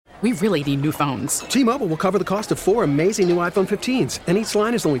We really need new phones. T-Mobile will cover the cost of 4 amazing new iPhone 15s, and each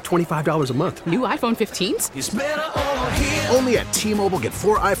line is only $25 a month. New iPhone 15s? It's better over here. Only at T-Mobile, get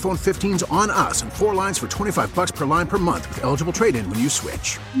 4 iPhone 15s on us and 4 lines for $25 per line per month with eligible trade-in when you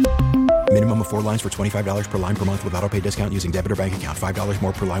switch. Minimum of 4 lines for $25 per line per month with autopay discount using debit or bank account. $5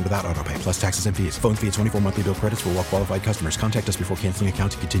 more per line without autopay, plus taxes and fees. Phone fee at 24 monthly bill credits for well-qualified customers. Contact us before canceling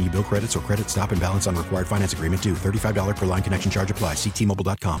account to continue bill credits or credit stop and balance on required finance agreement due. $35 per line connection charge applies. See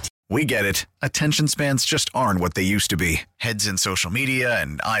T-Mobile.com. We get it. Attention spans just aren't what they used to be. Heads in social media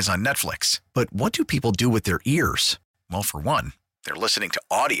and eyes on Netflix. But what do people do with their ears? Well, for one, they're listening to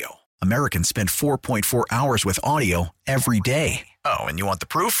audio. Americans spend 4.4 hours with audio every day. Oh, and you want the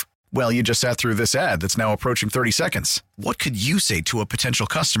proof? Well, you just sat through this ad that's now approaching 30 seconds. What could you say to a potential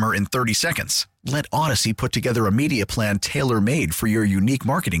customer in 30 seconds? Let Odyssey put together a media plan tailor-made for your unique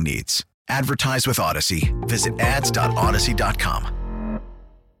marketing needs. Advertise with Odyssey. Visit ads.odyssey.com.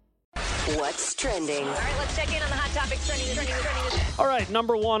 What's trending? All right, let's check in on the hot topics trending. All right,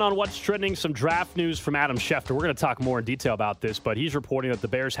 number one on what's trending, some draft news from Adam Schefter. We're going to talk more in detail about this, but he's reporting that the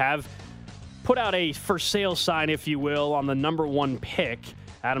Bears have put out a for sale sign, if you will, on the number one pick.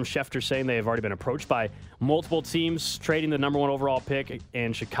 Adam Schefter saying they have already been approached by multiple teams trading the number one overall pick,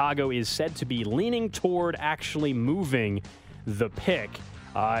 and Chicago is said to be leaning toward actually moving the pick.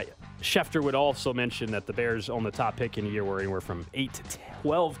 Schefter would also mention that the Bears own the top pick in a year where anywhere from 8 to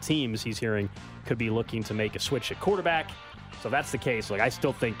 12 teams he's hearing could be looking to make a switch at quarterback. So if that's the case, I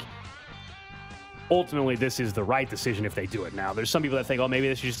still think ultimately this is the right decision if they do it now. There's some people that think, maybe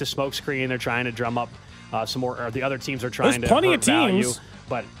this is just a smokescreen. They're trying to drum up some more, or the other teams are trying There's to plenty hurt of teams. value.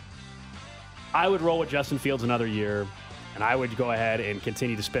 But I would roll with Justin Fields another year, and I would go ahead and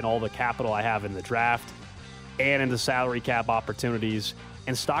continue to spend all the capital I have in the draft and in the salary cap opportunities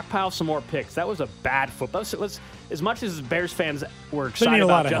and stockpile some more picks. That was a bad football. As much as Bears fans were excited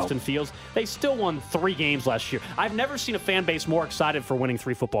about Justin Fields, they still won 3 games last year. I've never seen a fan base more excited for winning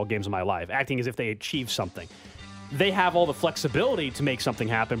 3 football games in my life, acting as if they achieved something. They have all the flexibility to make something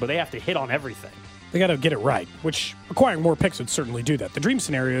happen, but they have to hit on everything. They got to get it right, which acquiring more picks would certainly do that. The dream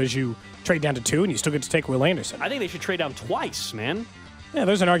scenario is you trade down to 2 and you still get to take Will Anderson. I think they should trade down twice, man. Yeah,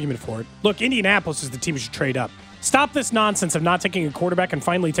 there's an argument for it. Look, Indianapolis is the team who should trade up. Stop this nonsense of not taking a quarterback and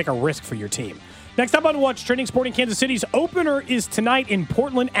finally take a risk for your team. Next up on What's Trending, Sporting Kansas City's opener is tonight in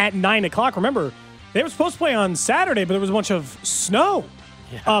Portland at 9 o'clock. Remember, they were supposed to play on Saturday, but there was a bunch of snow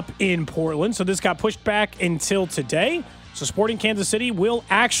up in Portland, so this got pushed back until today. So Sporting Kansas City will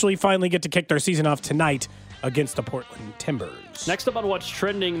actually finally get to kick their season off tonight against the Portland Timbers. Next up on What's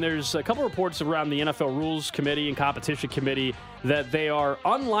Trending, there's a couple reports around the NFL Rules Committee and Competition Committee that they are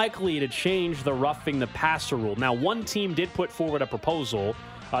unlikely to change the roughing the passer rule. Now, one team did put forward a proposal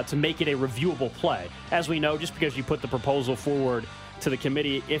to make it a reviewable play. As we know, just because you put the proposal forward to the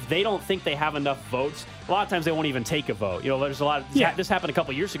committee, if they don't think they have enough votes, a lot of times they won't even take a vote. There's a lot of, this happened a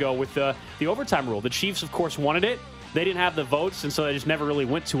couple years ago with the overtime rule. The Chiefs, of course, wanted it. They didn't have the votes, and so they just never really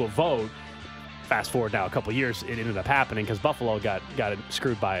went to a vote. Fast forward now a couple of years, it ended up happening because Buffalo got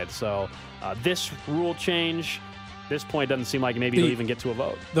screwed by it. So this rule change, this point doesn't seem like maybe they'll even get to a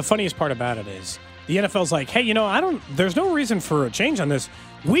vote. The funniest part about it is the NFL's like, hey, there's no reason for a change on this.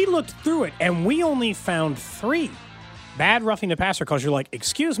 We looked through it, and we only found 3 bad roughing the passer calls. You're like,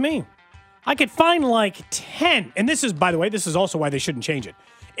 excuse me, I could find 10. And this is, by the way, this is also why they shouldn't change it.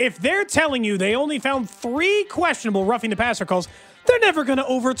 If they're telling you they only found 3 questionable roughing the passer calls, they're never going to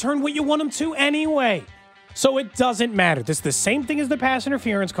overturn what you want them to anyway. So it doesn't matter. This is the same thing as the pass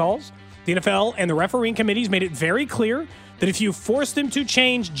interference calls. The NFL and the refereeing committees made it very clear that if you force them to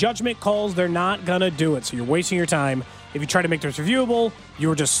change judgment calls, they're not going to do it. So you're wasting your time. If you try to make this reviewable,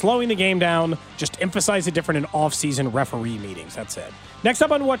 you're just slowing the game down. Just emphasize it different in off-season referee meetings. That's it. Next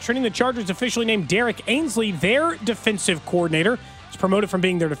up on What's Trending, the Chargers officially named Derek Ainsley their defensive coordinator. He's promoted from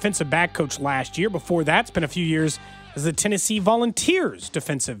being their defensive back coach last year. Before that, it's been a few years as the Tennessee Volunteers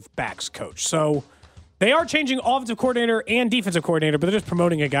defensive backs coach. So they are changing offensive coordinator and defensive coordinator, but they're just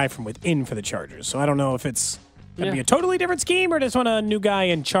promoting a guy from within for the Chargers. So I don't know if it's going to be a totally different scheme or just want a new guy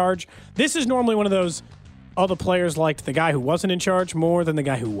in charge. This is normally one of those, all the players liked the guy who wasn't in charge more than the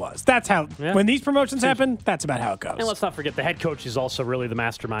guy who was. That's how, when these promotions happen, that's about how it goes. And let's not forget the head coach is also really the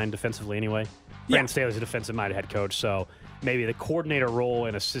mastermind defensively anyway. Brandon Staley's a defensive-minded head coach, so maybe the coordinator role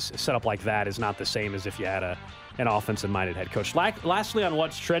in a setup like that is not the same as if you had an offensive-minded head coach. Lastly on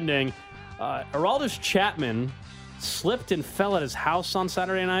What's Trending, Aroldis Chapman slipped and fell at his house on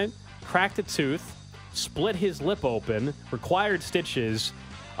Saturday night, cracked a tooth, split his lip open, required stitches.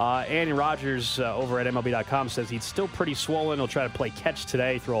 Andy Rogers over at MLB.com says he's still pretty swollen. He'll try to play catch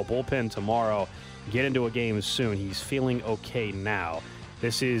today, throw a bullpen tomorrow, get into a game soon. He's feeling okay now.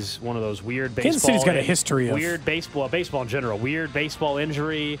 This is one of those weird baseball. Kansas City's got a history of weird baseball in general. Weird baseball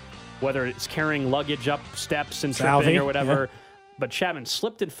injury, whether it's carrying luggage up steps and tripping or whatever. Yeah. But Chapman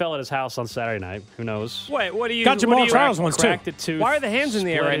slipped and fell at his house on Saturday night. Who knows? Wait, what do you got Jamal Charles once too? Why are the hands in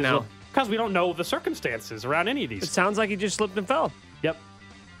the air right now? Because we don't know the circumstances around any of these. It sounds like he just slipped and fell. Yep.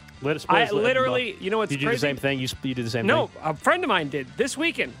 Literally, you know what's crazy? Did you do the same thing? You did the same thing? No, a friend of mine did this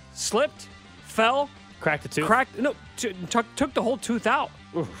weekend. Slipped, fell, cracked a tooth. Took the whole tooth out.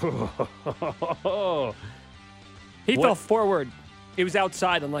 He fell forward. He was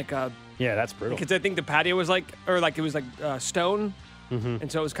outside on like a. Yeah, that's brutal. Because I think the patio was it was stone,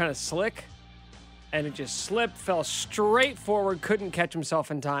 and so it was kind of slick, and it just slipped, fell straight forward, couldn't catch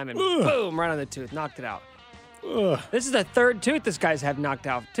himself in time, and boom, right on the tooth, knocked it out. This is the third tooth this guy's have knocked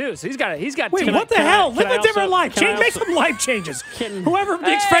out too. So he's got. Wait, what the hell? Live a different life. Make some life changes. Whoever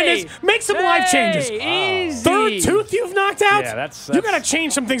Nick's friend is, make some life changes. Easy. Third tooth you've knocked out. Yeah, that's you got to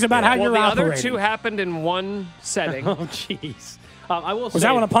change some things about how you're operating. The other two happened in one setting. Oh, jeez. I will say. Was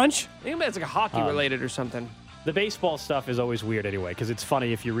that one a punch? I think it's like a hockey related or something. The baseball stuff is always weird anyway, because it's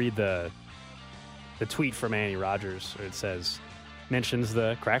funny if you read the tweet from Andy Rogers. It mentions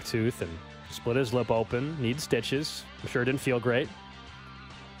the cracked tooth and split his lip open, needs stitches. I'm sure it didn't feel great.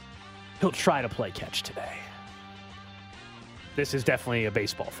 He'll try to play catch today. This is definitely a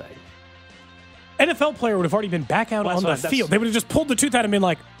baseball thing. NFL player would have already been back out on the field. They would have just pulled the tooth out and been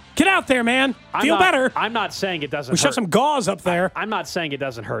like, get out there, man. Feel better. I'm not saying it doesn't hurt. We shove some gauze up there. I'm not saying it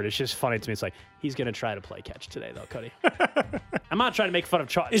doesn't hurt. It's just funny to me. It's like, he's going to try to play catch today, though, Cody. I'm not trying to make fun of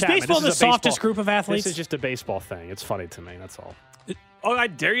Chapman. Is baseball the softest group of athletes? This is just a baseball thing. It's funny to me. That's all. Oh, I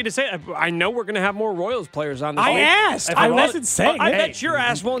dare you to say it. I know we're going to have more Royals players on this. I asked. I wasn't saying I bet your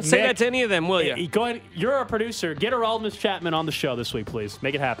ass won't say that to any of them, will you? Go ahead. You're a producer. Get Aroldis Chapman on the show this week, please.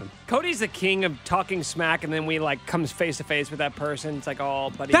 Make it happen. Cody's the king of talking smack, and then we comes face to face with that person. It's like, oh,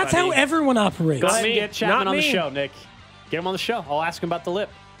 buddy. That's how everyone operates. Go ahead and get Chapman on the show, Nick. Get him on the show. I'll ask him about the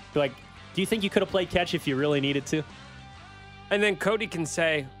lip. Be like, do you think you could have played catch if you really needed to? And then Cody can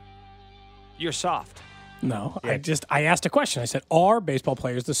say, you're soft. No, yeah. I asked a question. I said, "Are baseball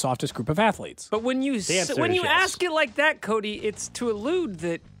players the softest group of athletes?" But when you ask it like that, Cody, it's to allude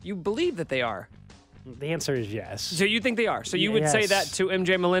that you believe that they are. The answer is yes. So you think they are? So you would say that to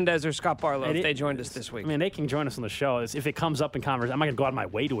MJ Melendez or Scott Barlow if they joined us this week? I mean, they can join us on the show. If it comes up in conversation, I'm not going to go out of my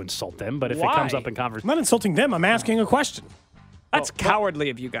way to insult them. But if it comes up in conversation, I'm not insulting them. I'm asking a question. That's cowardly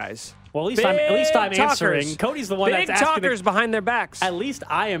of you guys. Well, at least I'm answering. Cody's the one that's asking. Big talkers behind their backs. At least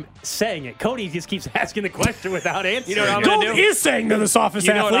I am saying it. Cody just keeps asking the question without answering. You know what I'm going to do? Is saying they're the softest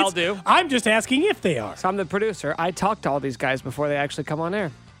athletes. You know what I'll do? I'm just asking if they are. So I'm the producer. I talk to all these guys before they actually come on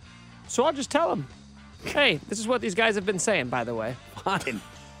air. So I'll just tell them, hey, this is what these guys have been saying, by the way. Fine.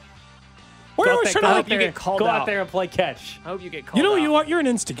 Go out there and play catch. I hope you get called out. You know what you are? You're an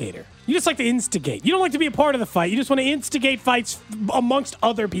instigator. You just like to instigate. You don't like to be a part of the fight. You just want to instigate fights amongst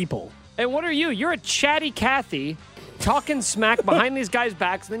other people. And what are you? You're a chatty Cathy talking smack behind these guys'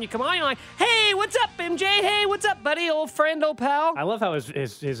 backs, and then you come on, you're like, hey, what's up, MJ? Hey, what's up, buddy? Old friend, old pal. I love how his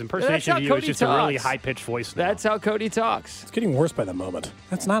impersonation of you is just a really high-pitched voice now. That's how Cody talks. It's getting worse by the moment.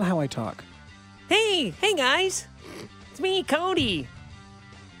 That's not how I talk. Hey guys. It's me, Cody.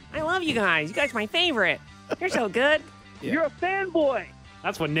 I love you guys. You guys are my favorite. You're so good. Yeah. You're a fanboy.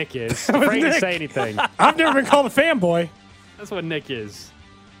 That's what Nick is. Afraid to say anything. I've never been called a fanboy. That's what Nick is.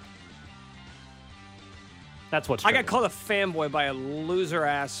 That's what's I got called a fanboy by a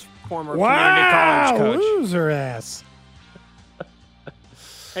loser-ass former community college coach. Loser-ass.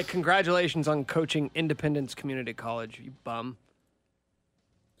 Hey, congratulations on coaching Independence Community College, you bum.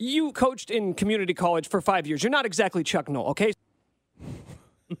 You coached in community college for 5 years. You're not exactly Chuck Noll, okay?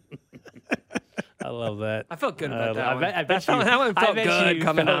 I love that. I felt good about that I one. bet That one felt good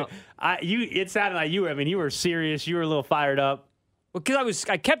coming out. It sounded like you. I mean, you were serious. You were a little fired up. Well, because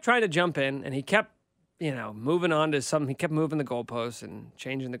I kept trying to jump in, and he kept, moving on to something. He kept moving the goalposts and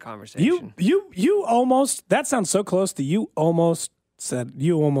changing the conversation. You almost. That sounds so close to you. Almost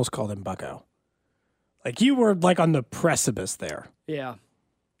called him Bucko. Like you were on the precipice there. Yeah.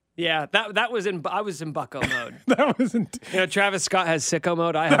 Yeah, that was I was in Bucko mode. That wasn't. Travis Scott has sicko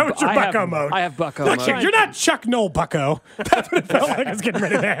mode. I have Bucko mode. I have Bucko mode. You're not Chuck Noll Bucko. That's what it felt like it's getting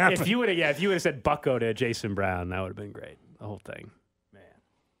ready to happen. If you would have said Bucko to Jason Brown, that would have been great. The whole thing, man.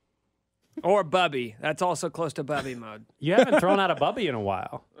 Or Bubby. That's also close to Bubby mode. You haven't thrown out a Bubby in a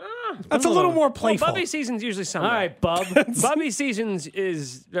while. That's a little more playful. Well, Bubby season's usually summer. All right, Bub. Bubby seasons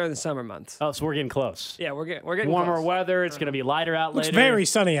is during the summer months. Oh, so we're getting close. Yeah, we're getting warmer close. weather. It's going to be lighter out later. It's very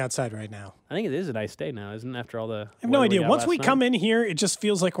sunny outside right now. I think it is a nice day now, isn't it? After all the. I have no idea. Once we come in here, it just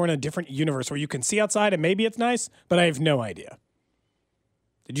feels like we're in a different universe where you can see outside and maybe it's nice, but I have no idea.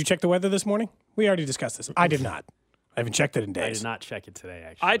 Did you check the weather this morning? We already discussed this. I did not. I haven't checked it in days. I did not check it today,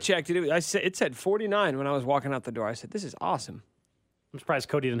 actually. I checked it. It said 49 when I was walking out the door. I said, this is awesome. I'm surprised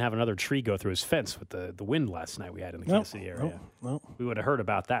Cody didn't have another tree go through his fence with the wind last night we had in the Kansas City area. No. We would have heard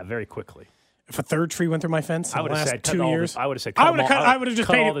about that very quickly. If a third tree went through my fence in the last 2 years, I would have said I would have just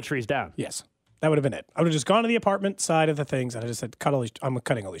cut painted all the trees down. Yes. That would have been it. I would have just gone to the apartment side of the things, and I just said, I'm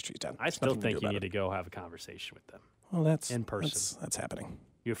cutting all these trees down. I still think you need to go have a conversation with them. Well, that's in person. That's happening.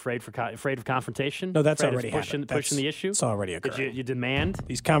 You afraid of confrontation? No, that's afraid already pushing the issue. It's already occurring. You demand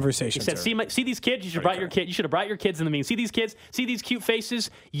these conversations. You said, see these kids. You should have brought your kids in the meeting. See these kids. See these cute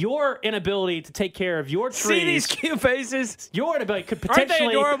faces. Your inability to take care of your trees. See these cute faces. Your inability could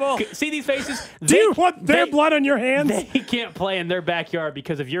potentially. Aren't they adorable? See these faces. Do you want their blood on your hands? They can't play in their backyard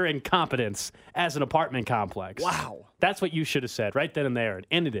because of your incompetence as an apartment complex. Wow. That's what you should have said right then and there and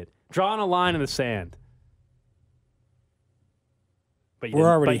ended it. Drawing a line in the sand. But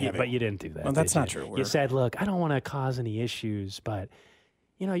you didn't do that. Well, that's not true. You said, look, I don't want to cause any issues, but,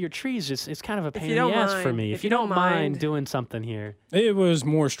 your trees, it's kind of a pain in the ass for me. If you don't mind doing something here. It was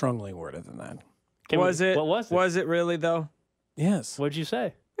more strongly worded than that. What was it? Was it really, though? Yes. What'd you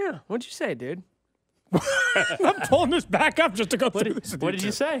say? Yeah. What'd you say, dude? I'm pulling this back up just to go through this. What did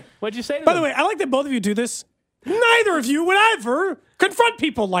you say? What'd you say to By them? the way, I like that both of you do this. Neither of you would ever confront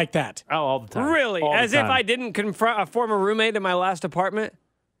people like that. Oh, all the time. Really? All the As if time. I didn't confront a former roommate in my last apartment?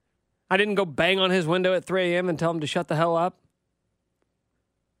 I didn't go bang on his window at 3 a.m. and tell him to shut the hell up?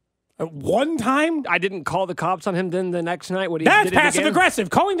 At one time? I didn't call the cops on him then the next night? That's passive-aggressive.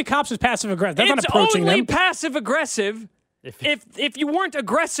 Calling the cops is passive-aggressive. That's not approaching them. It's only passive-aggressive if you weren't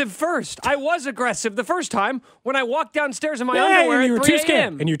aggressive first. I was aggressive the first time when I walked downstairs in my underwear and you were at too 3 scared.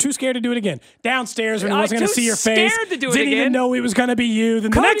 a.m. And you're too scared to do it again. Downstairs when he wasn't going to see your face. Scared to do it Didn't even again. know it was going to be you. Then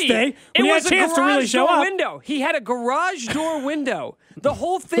the next day, when he had a chance to really show up. Window. He had a garage door window. The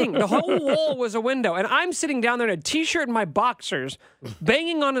whole thing, the whole wall was a window. And I'm sitting down there in a T-shirt and my boxers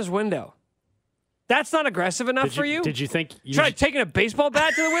banging on his window. That's not aggressive enough for you? Did you think... Should I have taken a baseball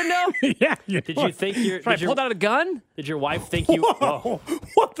bat to the window? Yeah. Did you think you're... Should I pulled out a gun? Did your wife think you... Whoa.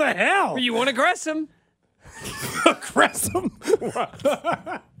 What the hell? You want to aggress him? Aggressive?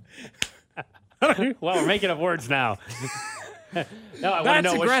 Well, we're making up words now. No, I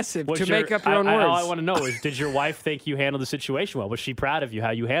That's aggressive to make up your own words. All I want to know is, did your wife think you handled the situation well? Was she proud of you,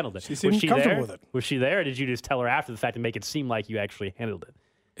 how you handled it? She seemed comfortable with it. Was she there, or did you just tell her after the fact to make it seem like you actually handled it?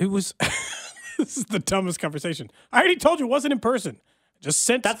 It was... This is the dumbest conversation. I already told you it wasn't in person. Just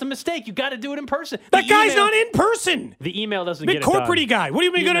sent. That's a mistake. You got to do it in person. That guy's not in person. The email doesn't Big get it done. corporate guy. What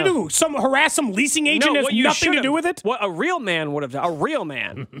are you going to do? Harass some leasing agent has nothing to do with it? What a real man would have done, a real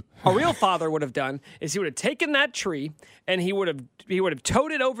man, a real father would have done, is he would have taken that tree and he would have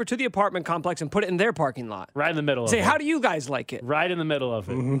towed it over to the apartment complex and put it in their parking lot. Right in the middle of it. Say, how do you guys like it? Right in the middle of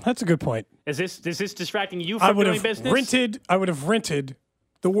it. Mm-hmm. That's a good point. Is this distracting you from doing business? I would have rented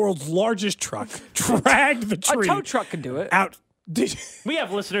the world's largest truck, dragged the tree. A tow truck could do it. Out. We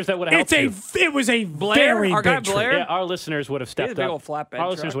have listeners that would have helped you. It was a Blair, very our guy big tree. Blair? Yeah, our listeners would have stepped big up. old flatbed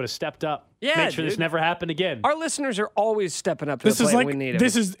Our listeners truck. would have stepped up. Yeah, Make sure this dude. never happened again. Our listeners are always stepping up to This the is plate like when we need them.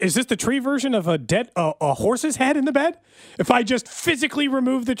 is this the tree version of a horse's head in the bed? If I just physically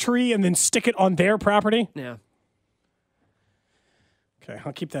remove the tree and then stick it on their property? Yeah. Okay,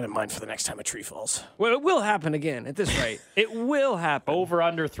 I'll keep that in mind for the next time a tree falls. Well, it will happen again at this rate. It will happen. Over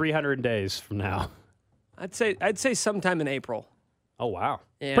under 300 days from now. I'd say sometime in April. Oh, wow.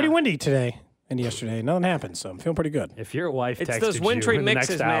 Yeah. Pretty windy today and yesterday. Nothing happened, so I'm feeling pretty good. If your wife It's texted those wintry you in the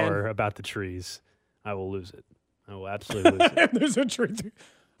mixes, next hour man. about the trees, I will lose it. I will absolutely lose it. There's a tree.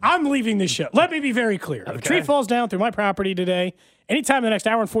 I'm leaving this show. Let me be very clear. If a tree falls down through my property today, anytime in the next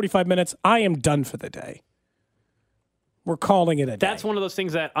hour and 45 minutes, I am done for the day. We're calling it a day. That's one of those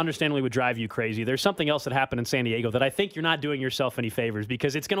things that understandably would drive you crazy. There's something else that happened in San Diego that I think you're not doing yourself any favors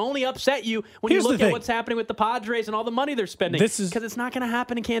because it's going to only upset you when Here's you the look at thing. what's happening with the Padres and all the money they're spending. Because it's not going to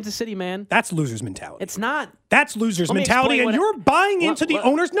happen in Kansas City, man. That's loser's mentality. It's not. That's loser's Let me mentality, explain and what- you're buying into the what-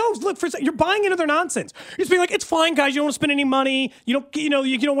 owners. No, look, you're buying into their nonsense. You're just being like, it's fine, guys. You don't want to spend any money. You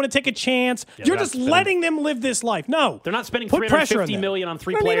don't want to take a chance. Yeah, you're they're just not spending- letting them live this life. No, They're not spending Put pressure on $350 them. million on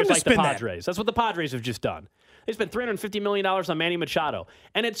three I don't need players them to like the spend that. Padres. That's what the Padres have just done. They spent $350 million on Manny Machado,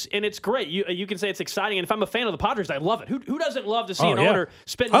 and it's great. You can say it's exciting, and if I'm a fan of the Padres, I love it. Who doesn't love to see an owner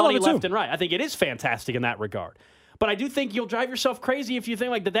spend I love money it too. left and right? I think it is fantastic in that regard. But I do think you'll drive yourself crazy if you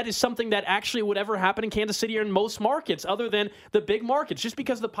think like that is something that actually would ever happen in Kansas City or in most markets other than the big markets. Just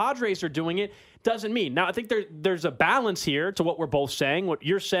because the Padres are doing it doesn't mean. Now, I think there's a balance here to what we're both saying. What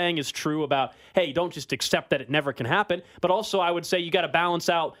you're saying is true about, hey, don't just accept that it never can happen. But also, I would say you got to balance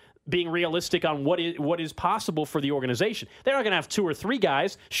out being realistic on what is possible for the organization. They're not going to have 2 or 3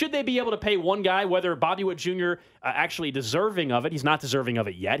 guys. Should they be able to pay one guy, whether Bobby Witt Jr. Actually deserving of it? He's not deserving of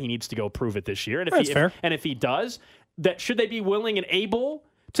it yet. He needs to go prove it this year. And if he does, that should they be willing and able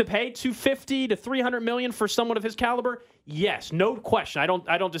to pay $250 to $300 million for someone of his caliber? Yes, no question.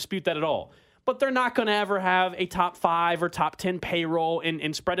 I don't dispute that at all. But they're not going to ever have a top 5 or top 10 payroll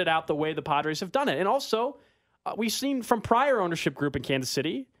and spread it out the way the Padres have done it. And also, we've seen from prior ownership group in Kansas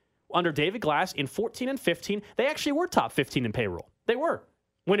City, under David Glass in 14 and 15, they actually were top 15 in payroll. They were.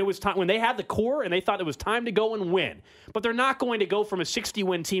 When it was time, when they had the core and they thought it was time to go and win. But they're not going to go from a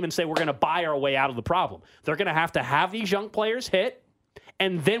 60-win team and say we're going to buy our way out of the problem. They're going to have these young players hit,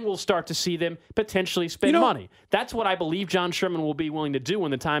 and then we'll start to see them potentially spend money. That's what I believe John Sherman will be willing to do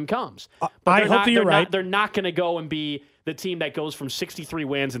when the time comes. I hope you're right. They're not going to go and be the team that goes from 63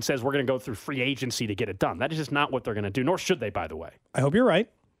 wins and says we're going to go through free agency to get it done. That is just not what they're going to do, nor should they, by the way. I hope you're right.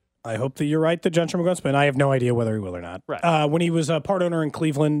 I hope that you're right that John Sherman will go spend. I have no idea whether he will or not. Right. When he was a part owner in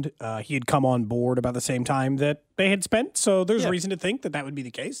Cleveland, he had come on board about the same time that they had spent, so there's reason to think that would be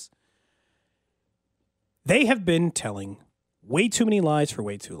the case. They have been telling way too many lies for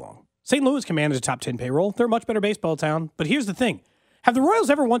way too long. St. Louis can manage a top 10 payroll. They're a much better baseball town. But here's the thing. Have the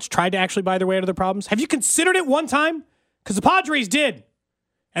Royals ever once tried to actually buy their way out of their problems? Have you considered it one time? Because the Padres did.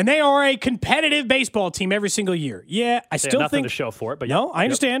 And they are a competitive baseball team every single year. Yeah, I still nothing think... to show for it, but no, I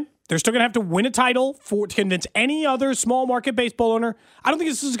understand. They're still going to have to win a title to convince any other small market baseball owner. I don't think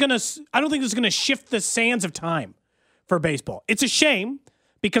this is going to shift the sands of time for baseball. It's a shame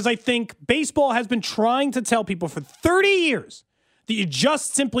because I think baseball has been trying to tell people for 30 years that you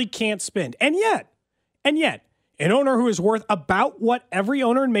just simply can't spend. And yet, an owner who is worth about what every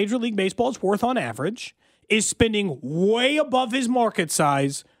owner in Major League Baseball is worth on average is spending way above his market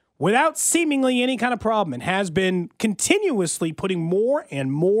size without seemingly any kind of problem and has been continuously putting more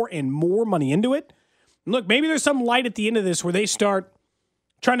and more and more money into it. And look, maybe there's some light at the end of this where they start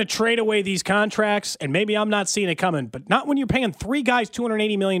trying to trade away these contracts, and maybe I'm not seeing it coming, but not when you're paying 3 guys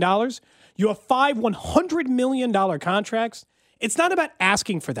 $280 million. You have 5 $100 million contracts. It's not about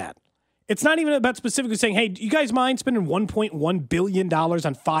asking for that. It's not even about specifically saying, hey, do you guys mind spending $1.1 billion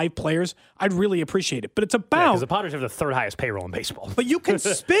on 5 players? I'd really appreciate it. But it's about... because the Padres have the 3rd highest payroll in baseball. But you can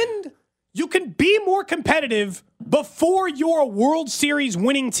spend... You can be more competitive before you're a World Series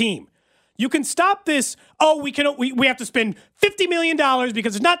winning team. You can stop this, we have to spend $50 million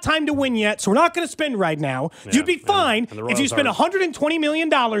because it's not time to win yet, so we're not going to spend right now. Yeah, you'd be fine if you spend $120 million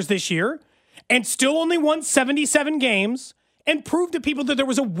this year and still only won 77 games and prove to people that there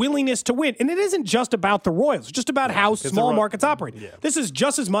was a willingness to win. And it isn't just about the Royals. It's just about how small markets operate. Yeah. This is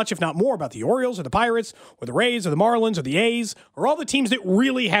just as much, if not more, about the Orioles or the Pirates or the Rays or the Marlins or the A's or all the teams that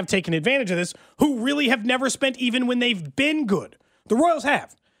really have taken advantage of this, who really have never spent even when they've been good. The Royals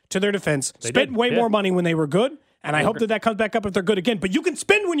have, to their defense, spent way more money when they were good, and I hope that comes back up if they're good again. But you can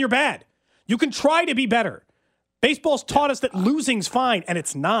spend when you're bad. You can try to be better. Baseball's taught us that losing's fine, and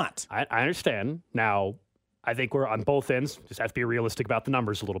it's not. I understand. Now, I think we're on both ends. Just have to be realistic about the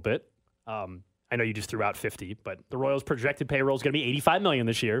numbers a little bit. I know you just threw out 50, but the Royals' projected payroll is going to be $85 million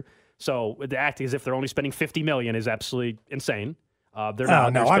this year. So the acting as if they're only spending $50 million is absolutely insane. They're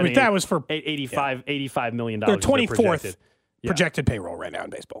not. No, I mean that was for $85 million. They're 24th projected payroll right now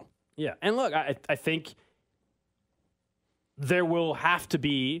in baseball. Yeah, and look, I think there will have to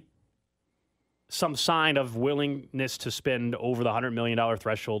be some sign of willingness to spend over the $100 million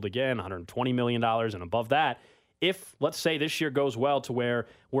threshold again, $120 million and above that. If, let's say, this year goes well to where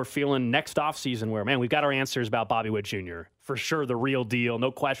we're feeling next offseason where, man, we've got our answers about Bobby Witt Jr. For sure, the real deal,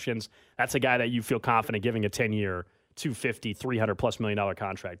 no questions. That's a guy that you feel confident giving a 10-year, $250, $300+ million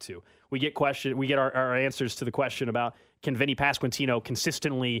contract to. We get our answers to the question about, can Vinny Pasquantino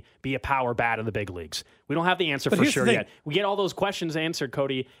consistently be a power bat in the big leagues? We don't have the answer for sure yet. We get all those questions answered,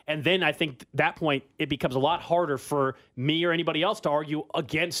 Cody, and then I think at that point it becomes a lot harder for me or anybody else to argue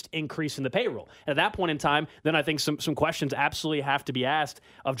against increasing the payroll. And at that point in time, then I think some questions absolutely have to be asked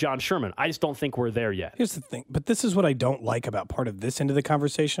of John Sherman. I just don't think we're there yet. Here's the thing, but this is what I don't like about part of this end of the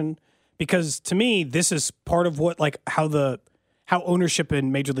conversation, because to me, this is part of what, like, how ownership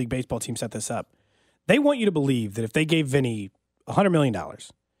in Major League Baseball teams set this up. They want you to believe that if they gave Vinny $100 million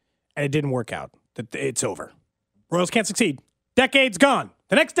and it didn't work out, that it's over. Royals can't succeed. Decade's gone.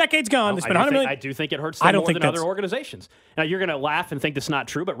 The next decade's gone. They spent $100 million. I do think it hurts them more than other organizations. Now, you're going to laugh and think that's not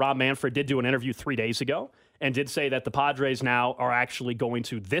true, but Rob Manfred did do an interview 3 days ago and did say that the Padres now are actually going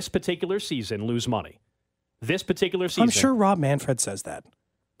to, this particular season, lose money. This particular season. I'm sure Rob Manfred says that.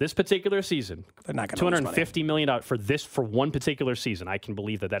 This particular season, they're not going to $250 million for one particular season. I can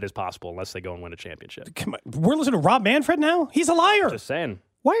believe that is possible unless they go and win a championship. Come on. We're listening to Rob Manfred now? He's a liar. Just saying.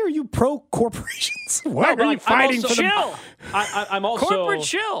 Why are you pro corporations? Why No, are you fighting for chill. I'm also Corporate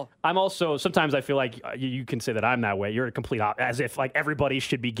chill. I'm also sometimes I feel like you can say that I'm that way. You're a complete as if like everybody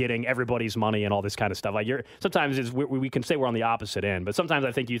should be getting everybody's money and all this kind of stuff. Like sometimes we can say we're on the opposite end, but sometimes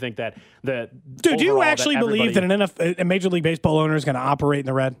I think you think that Dude, do you actually believe that a Major League Baseball owner is going to operate in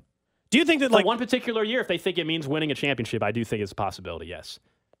the red? Do you think that for one particular year, if they think it means winning a championship, I do think it's a possibility. Yes.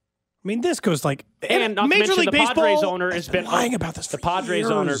 I mean, this goes like and not Major to mention League the Baseball Padres owner has been lying about this. The For Padres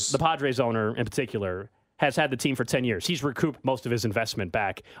years. the Padres owner in particular has had the team for 10 years. He's recouped most of his investment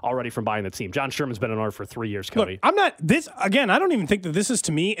back already from buying the team. John Sherman's been an owner for 3 years, Cody. Look, I'm not this again. I don't even think that this is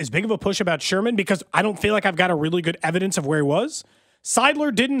to me as big of a push about Sherman because I don't feel like I've got a really good evidence of where he was.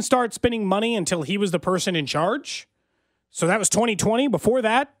 Seidler didn't start spending money until he was the person in charge. So that was 2020. Before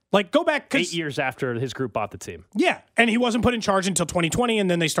that, like go back 8 years after his group bought the team. Yeah, and he wasn't put in charge until 2020,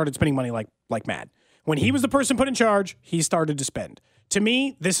 and then they started spending money like mad. When he was the person put in charge, he started to spend. To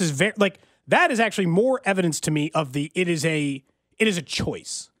me, this is very like that is actually more evidence to me of it is a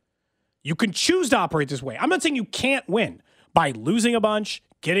choice. You can choose to operate this way. I'm not saying you can't win by losing a bunch,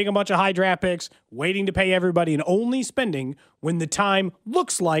 getting a bunch of high draft picks, waiting to pay everybody, and only spending when the time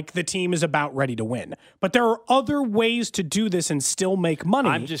looks like the team is about ready to win. But there are other ways to do this and still make money.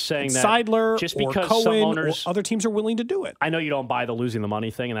 I'm just saying that Seidler just or because Cohen some owners, or other teams are willing to do it. I know you don't buy the losing the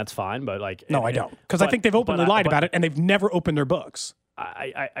money thing, and that's fine, but like no, I don't, because I think they've openly lied about it, and they've never opened their books.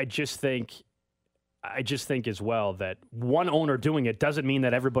 I just think as well that one owner doing it doesn't mean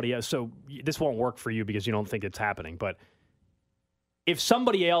that everybody else. So this won't work for you because you don't think it's happening, but if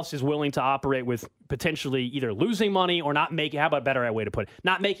somebody else is willing to operate with potentially either losing money or not making, how about a better way to put it,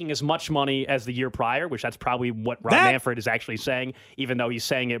 not making as much money as the year prior, which that's probably what Rob Manfred is actually saying, even though he's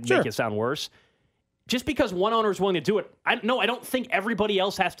saying it make it sound worse. Just because one owner is willing to do it, I don't think everybody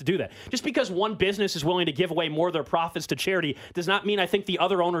else has to do that. Just because one business is willing to give away more of their profits to charity does not mean I think the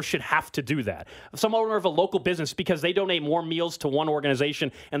other owners should have to do that. Some owner of a local business, because they donate more meals to one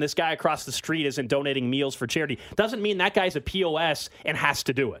organization and this guy across the street isn't donating meals for charity, doesn't mean that guy's a POS and has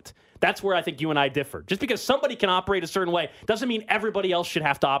to do it. That's where I think you and I differ. Just because somebody can operate a certain way doesn't mean everybody else should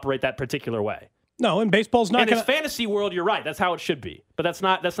have to operate that particular way. No, and baseball's not in this fantasy world, you're right. That's how it should be. But that's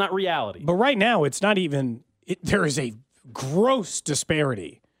not reality. But right now, it's not even there is a gross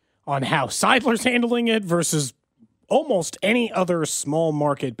disparity on how Seidler's handling it versus almost any other small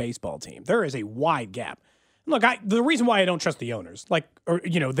market baseball team. There is a wide gap. Look, the reason why I don't trust the owners,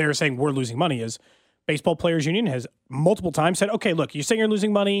 they're saying we're losing money, is Baseball Players Union has multiple times said, okay, look, you're saying you're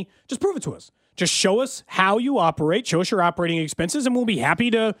losing money, just prove it to us. Just show us how you operate, show us your operating expenses, and we'll be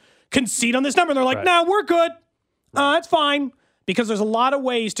happy to concede on this number. And they're like, no, we're good. It's fine. Because there's a lot of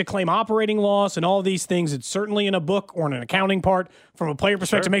ways to claim operating loss and all these things. It's certainly in a book or in an accounting part. From a player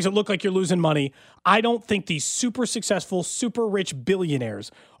perspective, it makes it look like you're losing money. I don't think these super successful, super rich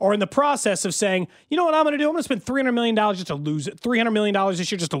billionaires are in the process of saying, you know what I'm going to do? I'm going to spend $300 million just to lose it. $300 million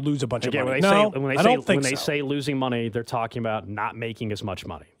this year just to lose a bunch of money. When they say losing money, they're talking about not making as much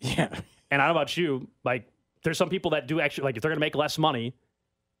money. Yeah. And I don't know about you, like there's some people that do actually, like if they're going to make less money,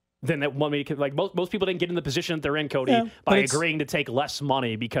 then that money, like most people didn't get in the position that they're in, Cody, by agreeing to take less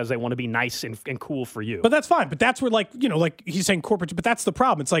money because they want to be nice and cool for you. But that's fine. But that's where, like he's saying corporate, but that's the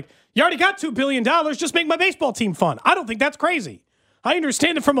problem. It's like, you already got $2 billion. Just make my baseball team fun. I don't think that's crazy. I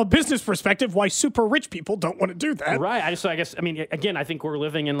understand it from a business perspective why super rich people don't want to do that. Right. I think we're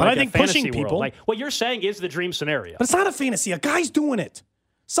living in like a fantasy world. Like what you're saying is the dream scenario. But it's not a fantasy. A guy's doing it.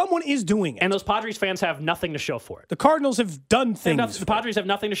 Someone is doing it. And those Padres fans have nothing to show for it. The Cardinals have done things. The Padres have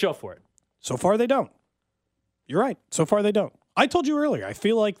nothing to show for it. So far, they don't. You're right. So far, they don't. I told you earlier, I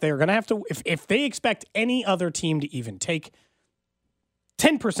feel like they're going to have to, if they expect any other team to even take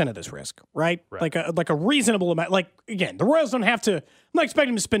 10% of this risk, right? Like a reasonable amount. Like, again, the Royals don't have to, I'm not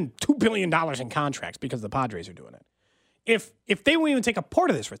expecting them to spend $2 billion in contracts because the Padres are doing it. If they won't even take a part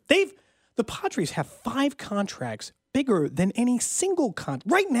of this risk, the Padres have 5 contracts bigger than any single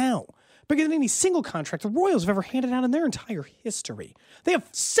right now, bigger than any single contract the Royals have ever handed out in their entire history. They have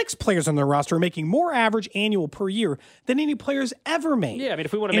 6 players on their roster making more average annual per year than any players ever made. Yeah, I mean,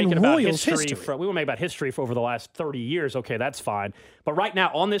 if we want to make it about history, we want to make about history for over the last 30 years, okay, that's fine. But right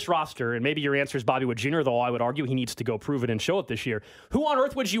now on this roster, and maybe your answer is Bobby Wood Jr., though I would argue he needs to go prove it and show it this year. Who on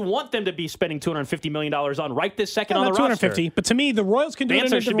earth would you want them to be spending $250 million on right this second on the roster? 250, but to me, the Royals can do it in a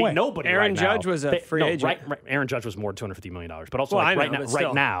different way. Nobody. Aaron Judge was a free agent. Aaron Judge was more than $250 million, but also right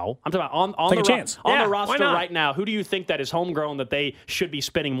now, I'm talking about on the roster right now. Who do you think that is homegrown that they should be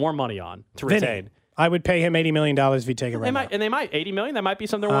spending more money on to retain? Vinny. I would pay him $80 million if he take it right now. And they might $80 million. That might be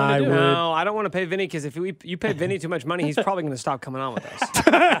something they're willing to do. No, I don't want to pay Vinny because if you pay Vinny too much money, he's probably going to stop coming on with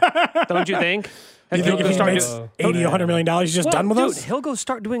us. Don't you think? You think if he makes $80, $100 million, he's just done with dude, us? He'll go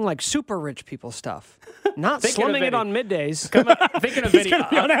start doing like super rich people stuff. Not Thinking of slumming it Vinny. on middays. Thinking of He's Vinny, going to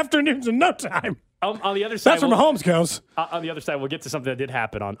be on afternoons in no time. on the other side, That's where Mahomes goes. On the other side, we'll get to something that did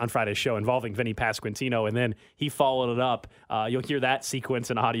happen on Friday's show involving Vinny Pasquantino, and then he followed it up. You'll hear that sequence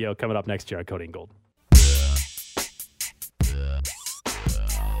in audio coming up next year on Cody and Gold.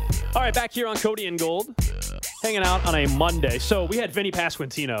 All right, back here on Cody and Gold, hanging out on a Monday. So we had Vinny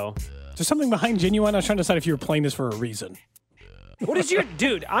Pasquantino. There's something behind Genuine. I was trying to decide if you were playing this for a reason. What is your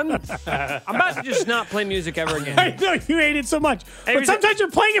dude? I'm about to just not play music ever again. I know you hate it so much, but Every- sometimes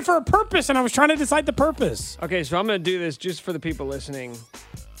you're playing it for a purpose, and I was trying to decide the purpose. Okay, so I'm going to do this just for the people listening,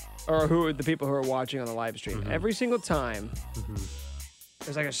 or the people who are watching on the live stream. Mm-hmm. Every single time,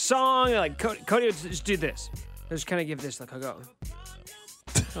 there's like a song, like Cody would just do this. I'll just kind of give this, like, I'll go.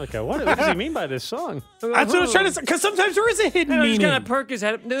 Okay, what does he mean by this song? That's what I was trying to say, because sometimes there is a hidden And I'm just meaning. kind of perk his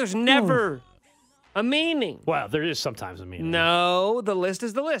head. There's never a meaning. Well, there is sometimes a meaning. No, the list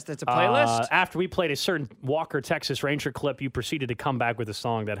is the list. It's a playlist. After we played a certain Walker, Texas Ranger clip, you proceeded to come back with a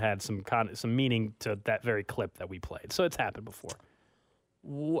song that had some meaning to that very clip that we played. So it's happened before.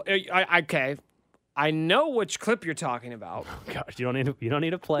 Okay. I know which clip you're talking about. Gosh, you don't need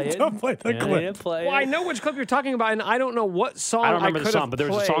to play it. Don't play the You don't clip. need to play Well, I it. know which clip you're talking about, and I don't know what song I don't remember the could song, have but there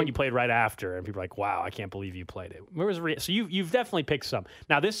was a played. song you played right after, and people were like, "Wow, I can't believe you played it." Where was so you've definitely picked some.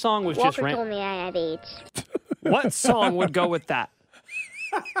 Now this song was just Walker told me I had AIDS. What song would go with that?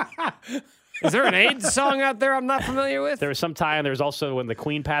 Is there an AIDS song out there I'm not familiar with? There was some time. There was also when the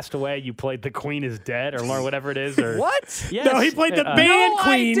Queen passed away. You played "The Queen Is Dead" or whatever it is. Or What? Yes. No, he played the band No, I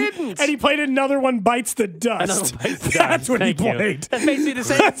Queen, didn't. and he played Another One Bites the Dust. Another Bites the That's Dust. what Thank he you. played. That's basically the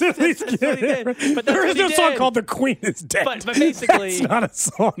same. That's what That's what he did. But that's there is what he no song did. called The Queen Is Dead. But basically, That's not a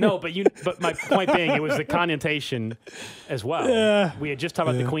song. No, but my point being, it was the connotation as well. Yeah. We had just talked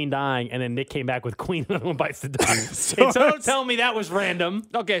about the Queen dying, and then Nick came back with Queen Another One Bites the Dust. So And so don't it's- tell me that was random.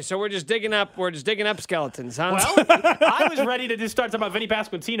 Okay, so we're just digging up skeletons, huh? Well, I was ready to just start talking about Vinny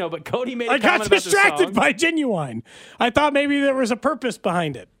Pasquantino, but Cody made a I comment got about the distracted song. by Genuine. I thought maybe there was a purpose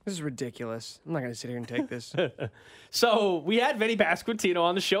behind it. This is ridiculous. I'm not going to sit here and take this. So we had Vinny Pasquantino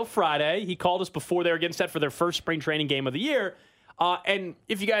on the show Friday. He called us before they were getting set for their first spring training game of the year. And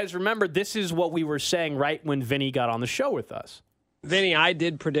if you guys remember, this is what we were saying right when Vinny got on the show with us. Vinny, I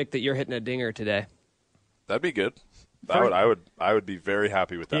did predict that you're hitting a dinger today. That'd be good. I would be very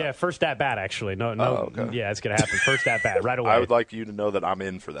happy with that. Yeah, first at bat, actually. No. okay. Yeah, it's going to happen. First at bat, right away. I would like you to know that I'm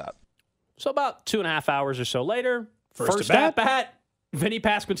in for that. So about 2.5 hours or so later, First at at bat, Vinny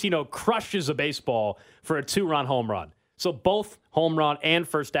Pasquantino crushes a baseball for a 2-run home run. So both home run and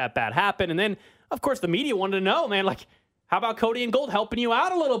first at bat happen. And then, of course, the media wanted to know, man, like, how about Cody and Gold helping you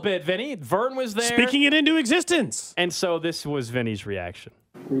out a little bit, Vinny? Vern was there. Speaking it into existence. And so this was Vinny's reaction.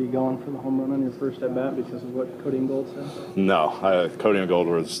 Were you going for the home run on your first at bat because of what Cody and Gold said? No, Cody and Gold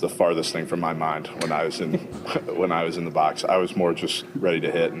was the farthest thing from my mind when I was in the box. I was more just ready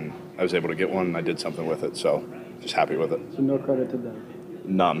to hit, and I was able to get one, and I did something with it. So just happy with it. So no credit to them.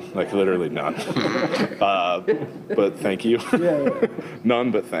 None, like literally none. But thank you. Yeah.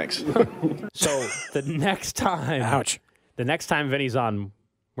 None, but thanks. So the next time, the next time Vinny's on,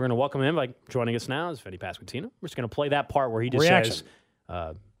 we're going to welcome him. Like joining us now is Vinny Pasquantino. We're just going to play that part where he just says,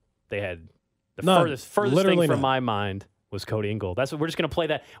 "They had the furthest Literally thing from none. my mind was Cody and Gold." That's what we're just going to play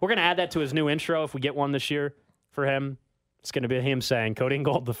that. We're going to add that to his new intro if we get one this year for him. It's going to be him saying, "Cody and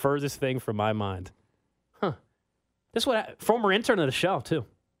Gold, the furthest thing from my mind." Huh? This what former intern of the show too.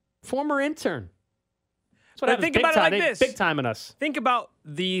 Former intern. That's what But happens think big about it time. like They this. big time in us. Think about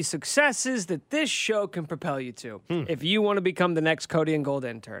the successes that this show can propel you to if you want to become the next Cody and Gold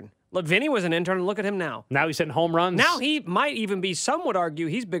intern. Look, Vinny was an intern, and look at him now. Now he's hitting home runs. Now he might even be, some would argue,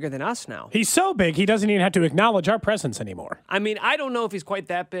 he's bigger than us now. He's so big, he doesn't even have to acknowledge our presence anymore. I mean, I don't know if he's quite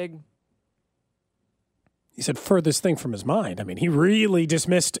that big. He said furthest thing from his mind. I mean, he really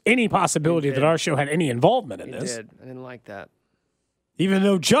dismissed any possibility that our show had any involvement in He this. did. I didn't like that. Even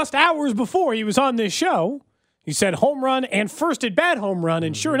though just hours before he was on this show, he said home run and first at bat home run.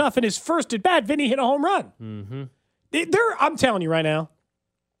 And sure enough, in his first at bat, Vinny hit a home run. Mm-hmm. I'm telling you right now,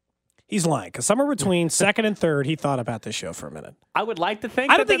 he's lying. Because somewhere between second and third, he thought about this show for a minute. I would like to think.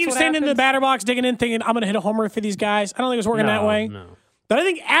 I don't think that's he was what standing in the happens. batter box digging in thinking, I'm going to hit a home run for these guys. I don't think it was working that way. No. But I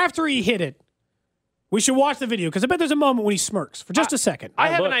think after he hit it, we should watch the video because I bet there's a moment when he smirks for just a second. I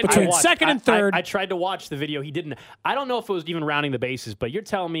have an idea. Between I watched- second and third. I tried to watch the video. He didn't. I don't know if it was even rounding the bases, but you're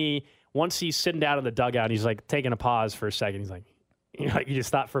telling me once he's sitting down in the dugout, he's like taking a pause for a second. He's like, you just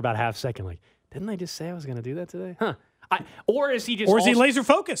thought for about half a second, like, didn't I just say I was going to do that today? Huh? Or is he just? Or is he also- laser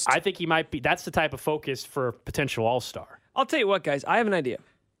focused? I think he might be. That's the type of focus for a potential all-star. I'll tell you what, guys. I have an idea.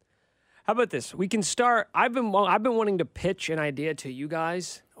 How How about this? We can start. I've been wanting to pitch an idea to you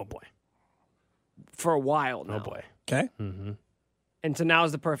guys. Oh boy. For a while now. Oh boy. Okay. Mm-hmm. And so now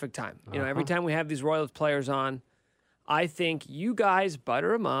is the perfect time. You know, every time we have these Royals players on, I think you guys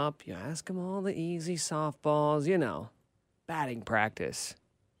butter them up. You ask them all the easy softballs, you know, batting practice,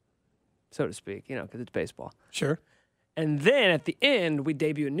 so to speak, you know, because it's baseball. Sure. And then at the end, we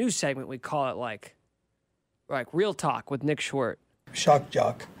debut a new segment. We call it like Real Talk with Nick Schwert. Shock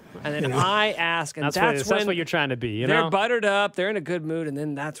jock. And then I ask, and that's what you're trying to be. You they're know, buttered up, they're in a good mood, and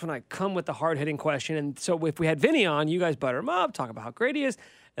then that's when I come with the hard-hitting question. And so if we had Vinny on, you guys butter him up, talk about how great he is,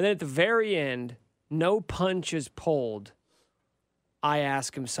 and then at the very end, no punch is pulled. I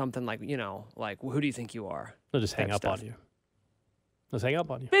ask him something like, you know, like, who do you think you are? They'll just hang up on you. Let's hang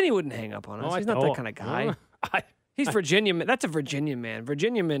up on you. Vinny wouldn't hang up on us. He's not that kind of guy. He's Virginia man. That's a Virginia man.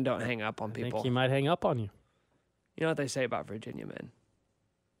 Virginia men don't hang up on people. I think he might hang up on you. You know what they say about Virginia men?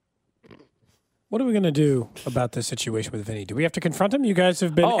 What are we going to do about this situation with Vinny? Do we have to confront him? You guys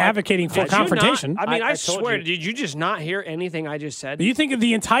have been advocating for confrontation. I swear, did you just not hear anything I just said? Do you think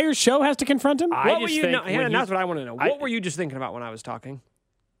the entire show has to confront him? That's what I want to know. What were you just thinking about when I was talking?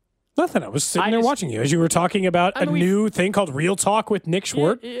 Nothing. I was sitting there watching you as you were talking about a new thing called Real Talk with Nick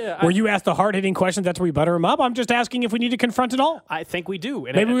Schwert, where you ask the hard-hitting questions. That's where we butter him up. I'm just asking if we need to confront it all. I think we do.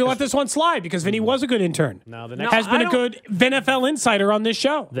 And Maybe we let this one slide because Vinny was a good intern. Has been a good NFL insider on this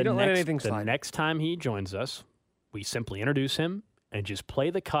show. The next time he joins us, we simply introduce him and just play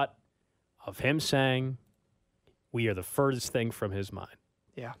the cut of him saying, we are the furthest thing from his mind.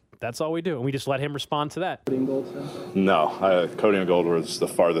 Yeah. That's all we do. And we just let him respond to that. No, Cody and Gold was the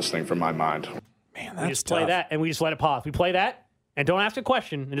farthest thing from my mind. Man, we just play that and we just let it pause. We play that and don't ask a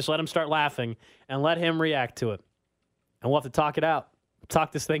question and just let him start laughing and let him react to it. And we'll have to talk it out.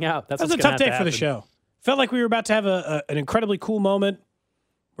 Talk this thing out. That's a tough day for the show. Felt like we were about to have an incredibly cool moment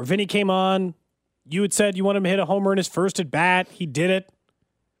where Vinny came on. You had said you wanted him to hit a homer in his first at bat. He did it.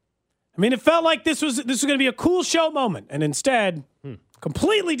 I mean, it felt like this was going to be a cool show moment, and instead,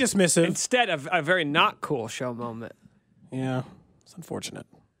 completely dismissive. Instead of a very not cool show moment. Yeah, it's unfortunate.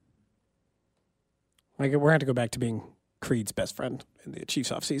 We're going to have to go back to being Creed's best friend in the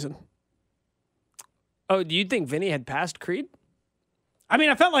Chiefs offseason. Oh, do you think Vinny had passed Creed? I mean,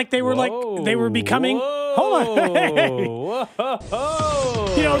 I felt like they were becoming. Hold on. Hey. Whoa.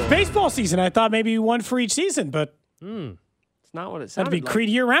 You know, it's baseball season. I thought maybe one for each season, but it's not what it sounded that'd be like. Creed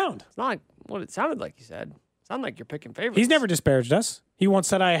year round. It's not like what it sounded like you said. It sounded like you're picking favorites. He's never disparaged us. He once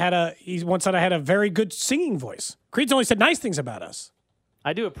said I had a very good singing voice. Creed's only said nice things about us.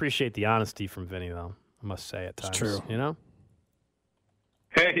 I do appreciate the honesty from Vinny, though. I must say at times. It's true. You know?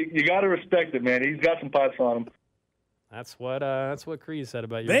 Hey, you got to respect it, man. He's got some pipes on him. That's what Creed said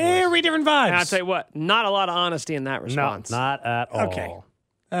about your Very voice. different vibes. And I'll tell you what, not a lot of honesty in that response. No, not at all. Okay.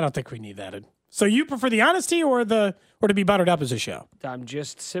 I don't think we need that. So you prefer the honesty or to be buttered up as a show? I'm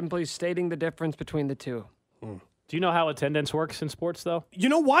just simply stating the difference between the two. Do you know how attendance works in sports, though? You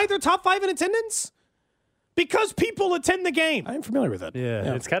know why they're top 5 in attendance? Because people attend the game. I'm familiar with it.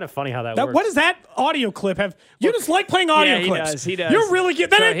 Yeah. It's kind of funny how that works. What does that audio clip have? You just like playing audio clips. He does. You're really good.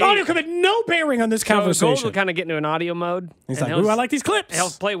 That audio clip had no bearing on this conversation. Gold will kind of get into an audio mode. He's like, ooh, I like these clips. He'll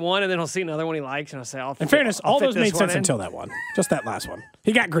play one, and then he'll see another one he likes, and he'll say, in fairness, all those made sense until that one. Just that last one.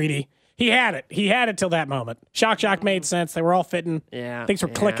 He got greedy. He had it. He had it till that moment. Shock made sense. They were all fitting. Yeah. Things were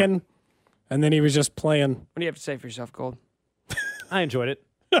clicking. And then he was just playing. What do you have to say for yourself, Gold? I enjoyed it.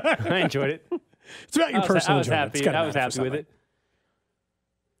 It's about your personal enjoyment. I was happy with it.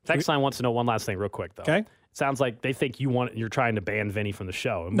 Text line wants to know one last thing real quick, though. Okay. It sounds like they think you're trying to ban Vinny from the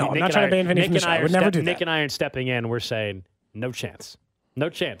show. No, I'm not trying to ban Vinny from the show. I would never do that. Nick and I are stepping in. We're saying, no chance. No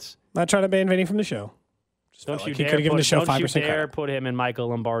chance. Not trying to ban Vinny from the show. Don't you dare put him in Michael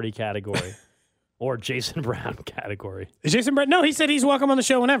Lombardi category or Jason Brown category. Is Jason Brown? No, he said he's welcome on the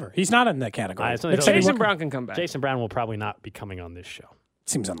show whenever. He's not in that category. Jason Brown can come back. Jason Brown will probably not be coming on this show.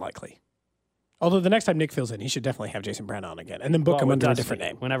 Seems unlikely. Although the next time Nick fills in, he should definitely have Jason Brown on again, and then book him under a different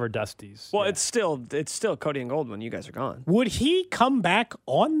name. Whenever Dusty's. Well, it's still Cody and Gold when you guys are gone. Would he come back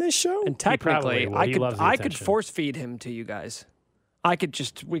on this show? And technically, I could force feed him to you guys. We could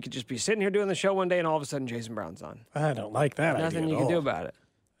just be sitting here doing the show one day, and all of a sudden Jason Brown's on. I don't like that. Nothing you can do about it.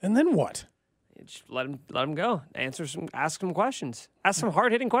 And then what? You just let him go. Ask some questions. Ask some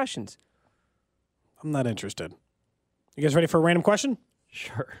hard hitting questions. I'm not interested. You guys ready for a random question?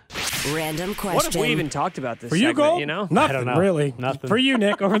 Sure. Random question. What if we even talked about this for you, segment, Gold? you know? Nothing, I don't know. Really. Nothing. For you,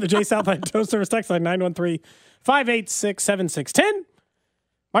 Nick, over the J Southline Tow Service text line 913-586-7610.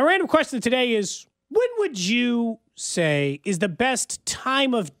 My random question today is, when would you say is the best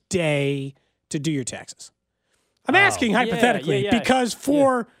time of day to do your taxes? I'm asking hypothetically because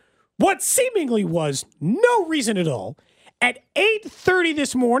for what seemingly was no reason at all, at 8:30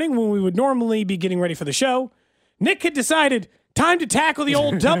 this morning, when we would normally be getting ready for the show, Nick had decided time to tackle the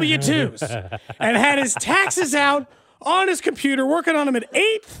old W-2s and had his taxes out on his computer, working on them at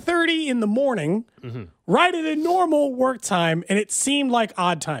 8:30 in the morning, right at a normal work time, and it seemed like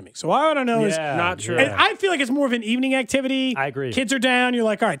odd timing. So I want to know is not true. and I feel like it's more of an evening activity. I agree. Kids are down. You're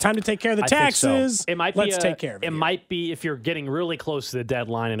like, all right, time to take care of the I think taxes. so. It might Let's be take care of it. It might be if you're getting really close to the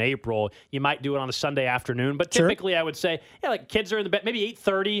deadline in April, you might do it on a Sunday afternoon. But Sure. typically, I would say, like kids are in the bed, maybe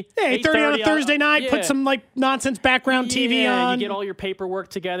 8:30. Yeah, 8:30 on a Thursday night. Put some like nonsense background TV on. You get all your paperwork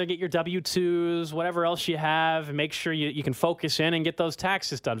together, get your W-2s, whatever else you have, and make sure you can focus in and get those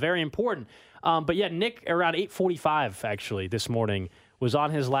taxes done. Very important. But yeah, Nick around 8:45 actually this morning was on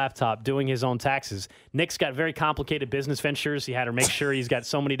his laptop doing his own taxes. Nick's got very complicated business ventures. He had to make sure he's got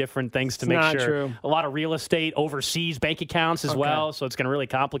so many different things to make not sure. true. A lot of real estate, overseas bank accounts as well. So it's going to really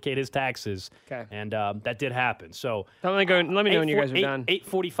complicate his taxes. Okay. And that did happen. So Let me know when you guys are done.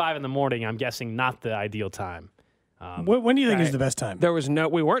 8:45 in the morning, I'm guessing not the ideal time. When do you think is the best time?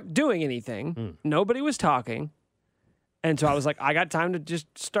 We weren't doing anything. Nobody was talking. And so I was like, I got time to just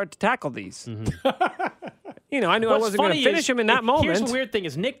start to tackle these. I knew I wasn't going to finish them in that moment. Here's the weird thing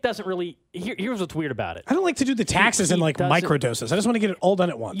is Nick doesn't really, here's what's weird about it. I don't like to do the taxes in like microdoses. I just want to get it all done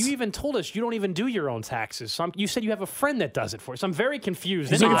at once. You even told us you don't even do your own taxes. So you said you have a friend that does it for you. So I'm very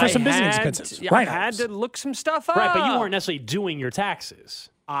confused. He's looking for some business expenses. I had to look some stuff up. Right, but you weren't necessarily doing your taxes.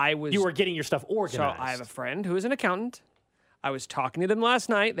 You were getting your stuff organized. So I have a friend who is an accountant. I was talking to them last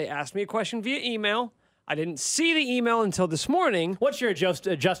night. They asked me a question via email. I didn't see the email until this morning. What's your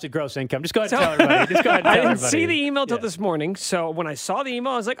adjusted gross income? Just go ahead and tell everybody. Just go ahead and tell I didn't everybody. see the email until this morning. So when I saw the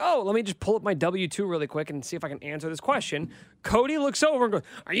email, I was like, oh, let me just pull up my W-2 really quick and see if I can answer this question. Cody looks over and goes,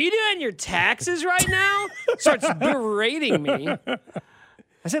 are you doing your taxes right now? Starts berating me.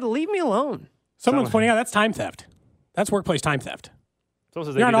 I said, leave me alone. Someone's pointing out that's time theft. That's workplace time theft.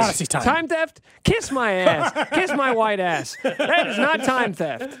 You're on Odyssey's time. Time theft? Kiss my ass. Kiss my white ass. That is not time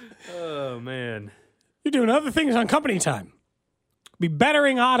theft. Oh, man. You're doing other things on company time. Be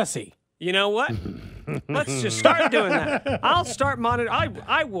bettering Odyssey. You know what? Let's just start doing that. I'll start monitoring.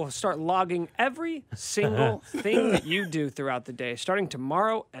 I will start logging every single thing that you do throughout the day. Starting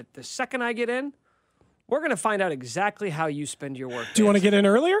tomorrow, at the second I get in, we're going to find out exactly how you spend your work. Do you want to get in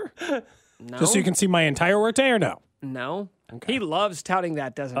earlier? No. Just so you can see my entire workday or no? No. Okay. He loves touting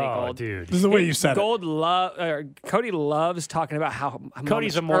that, doesn't he, Gold? Dude. This is the way you said it. Cody loves talking about how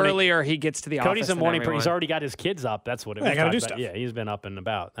Cody's much earlier he gets to the office. Cody's a than morning everyone. He's already got his kids up. That's what it was. I gotta do about. stuff. Yeah, he's been up and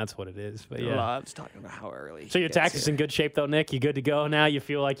about. That's what it is. But He yeah. loves talking about how early. So your taxes in good shape though, Nick? You good to go now? You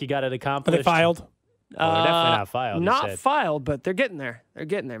feel like you got it Are accomplished? they filed? Oh, they're definitely not filed. you Not said. filed, but they're getting there. They're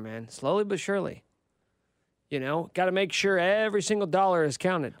getting there, man. Slowly but surely. Got to make sure every single dollar is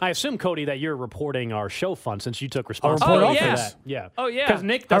counted. I assume, Cody, that you're reporting our show fund since you took report responsibility for office. that. Yeah. Oh, yeah. Because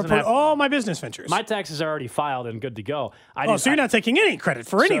Nick I doesn't report have... all my business ventures. My taxes are already filed and good to go. So you're not taking any credit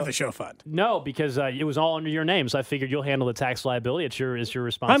for any of the show fund? No, because it was all under your name, so I figured you'll handle the tax liability. It's your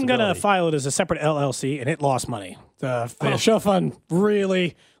responsibility. I'm going to file it as a separate LLC, and it lost money. The show fund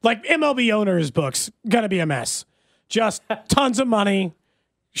really, like MLB owners' books, going to be a mess. Just tons of money.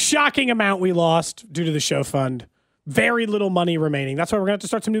 Shocking amount we lost due to the show fund. Very little money remaining. That's why we're going to have to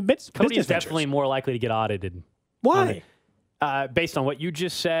start some new business Cody is ventures. definitely more likely to get audited. Why? Based on what you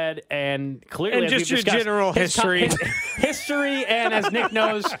just said, and clearly, And as just we've your discussed, general history. history, and as Nick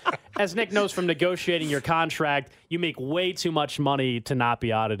knows from negotiating your contract, you make way too much money to not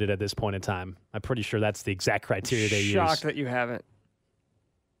be audited at this point in time. I'm pretty sure that's the exact criteria they use. Shocked that you haven't.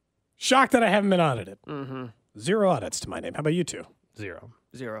 Shocked that I haven't been audited. Mm-hmm. 0 audits to my name. How about you two? Zero.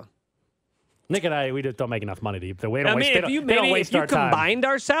 Nick and I, we just don't make enough money to. We I don't waste. mean, They don't waste our time. combined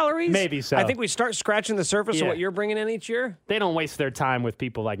our salaries, Maybe so. I think we start scratching the surface of Yeah. what you're bringing in each year. They don't waste their time with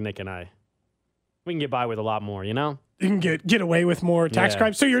people like Nick and I. We can get by with a lot more, you know? You can get away with more tax Yeah.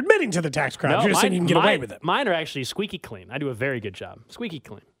 crimes. So you're admitting to the tax crimes. No, You're just saying you can get away with it. Mine are actually squeaky clean. I do a very good job. Squeaky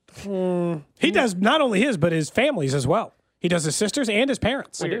clean. He does not only his, but his family's as well. He does his sisters and his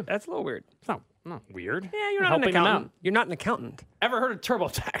parents. Weird. That's a little weird. It's not weird. Yeah, you're not Helping an them accountant. out. You're not an accountant. Ever heard of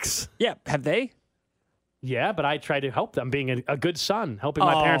TurboTax? Yeah, have they? Yeah, but I try to help them, being a good son, helping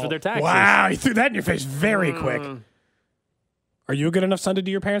my parents with their taxes. Wow, he threw that in your face very quick. Are you a good enough son to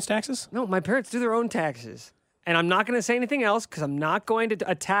do your parents' taxes? No, my parents do their own taxes. And I'm not going to say anything else because I'm not going to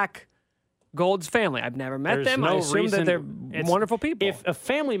attack Gold's family. I've never met There's them. I no assume reason- that they're it's- wonderful people. If a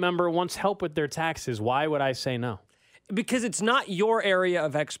family member wants help with their taxes, why would I say no? Because it's not your area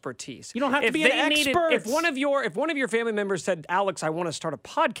of expertise. You don't have to If be an they needed- expert. If one of your family members said, "Alex, I want to start a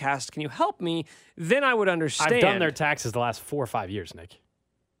podcast. Can you help me?" Then I would understand. I've done their taxes the last 4 or 5 years, Nick.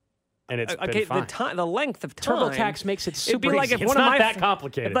 And it's okay, been fine. the length of time. TurboTax makes it super It'd be like easy. if It's one not of my that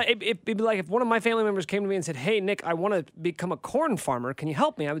complicated. It'd be like if one of my family members came to me and said, "Hey, Nick, I want to become a corn farmer. Can you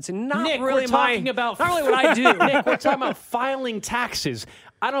help me?" I would say, "Not Nick, really. we're talking about not really what I do." Nick, we're talking about filing taxes.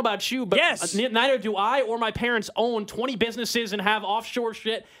 I don't know about you, but Yes. Neither do I or my parents own 20 businesses and have offshore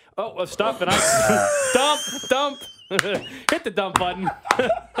shit. Stuff, and I dump. Hit the dump button.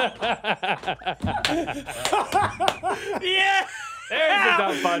 Yeah. There's the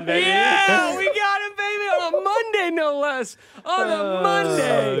dump button, baby. Yeah, we got it, baby, on a Monday, no less. On a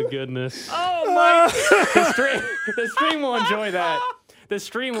Monday. Oh, goodness. Oh, my. The stream will enjoy that. The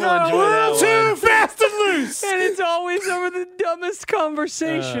stream will A enjoy little that too fast and loose. And it's always over the dumbest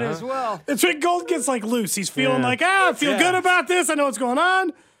conversation as well. It's when Gold gets like loose. He's feeling like, I feel good about this. I know what's going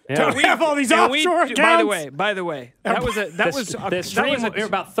on. Yeah. We have all these And offshore accounts. By the way, that was The stream,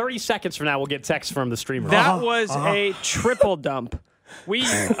 about 30 seconds from now, we'll get text from the streamer. That was a triple dump.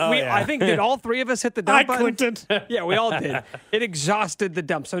 I think did all three of us hit the dump button? I clicked it. Yeah, we all did. It exhausted the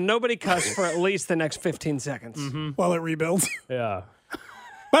dump, so nobody cussed for at least the next 15 seconds. While it rebuilds. Yeah.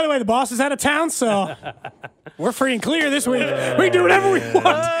 By the way, the boss is out of town, so we're free and clear this week. We can do whatever we want.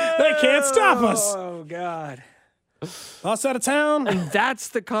 They can't stop us. Oh, God. Boss out of town. And that's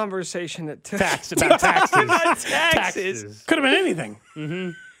the conversation that took. About taxes. About taxes. Could have been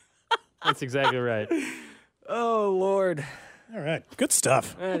anything. That's exactly right. Oh, Lord. All right. Good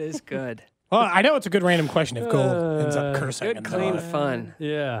stuff. That is good. Well, I know it's a good random question if Gold ends up cursing. Good, clean fun.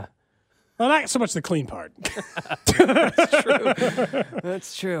 Yeah. Well, not so much the clean part.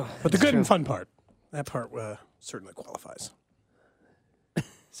 That's true. But the good and fun part. That part certainly qualifies.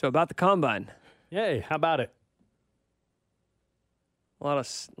 So about the combine. Yay, how about it? A lot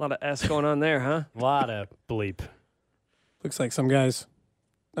of S going on there, huh? A lot of bleep. Looks like some guys.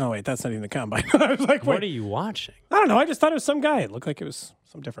 Oh, wait, that's not even the combine. I was like, wait. What are you watching? I don't know. I just thought it was some guy. It looked like it was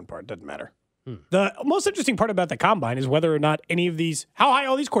some different part. Doesn't matter. The most interesting part about the combine is whether or not any of these, how high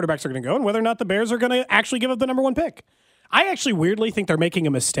all these quarterbacks are going to go, and whether or not the Bears are going to actually give up the number one pick. I actually weirdly think they're making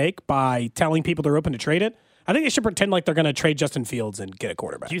a mistake by telling people they're open to trade it. I think they should pretend like they're going to trade Justin Fields and get a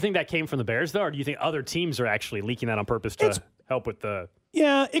quarterback. Do you think that came from the Bears, though, or do you think other teams are actually leaking that on purpose to help with the...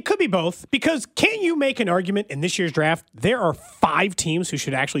 Yeah, it could be both. Because can't you make an argument in this year's draft, there are 5 teams who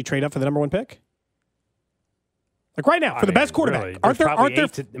should actually trade up for the number one pick? Like right now, for the best quarterback. Really, aren't there?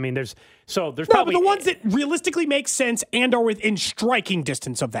 There's probably probably the ones that realistically make sense and are within striking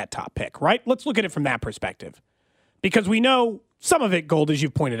distance of that top pick, right? Let's look at it from that perspective. Because we know some of it, Gold, as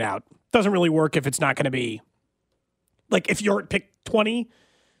you've pointed out, doesn't really work if it's not going to be, like if you're at pick 20,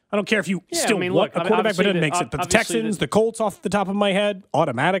 I don't care if you want a quarterback, but it makes it. But the Texans, the Colts off the top of my head,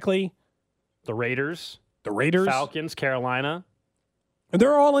 automatically. The Raiders. Falcons, Carolina. And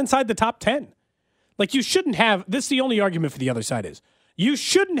they're all inside the top 10. Like you shouldn't have, this is the only argument for the other side is, you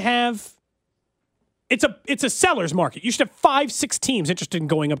shouldn't have, it's a seller's market. You should have 5-6 teams interested in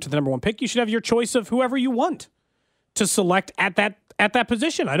going up to the number one pick. You should have your choice of whoever you want to select at that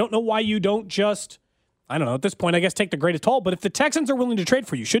position. I don't know why you don't just, I don't know, at this point, I guess take the greatest haul. But if the Texans are willing to trade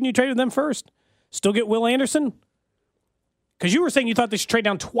for you, shouldn't you trade with them first? Still get Will Anderson? Because you were saying you thought they should trade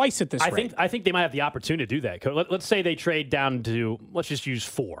down twice at this rate. I think they might have the opportunity to do that. Let's say they trade down to, let's just use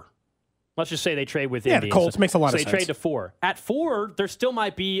 4. Let's just say they trade with Indy. Yeah, the Colts makes a lot of sense. So they trade to 4. At 4, there still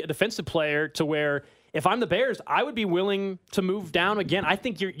might be a defensive player to where if I'm the Bears, I would be willing to move down again. I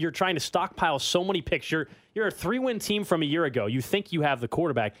think you're trying to stockpile so many picks. You're a 3-win team from a year ago. You think you have the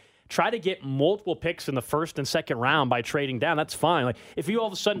quarterback. Try to get multiple picks in the first and second round by trading down. That's fine. Like if you all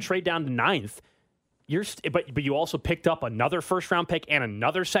of a sudden trade down to 9th, but you also picked up another first-round pick and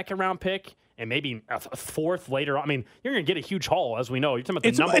another second-round pick and maybe a 4th later. I mean, you're going to get a huge haul, as we know. You're talking about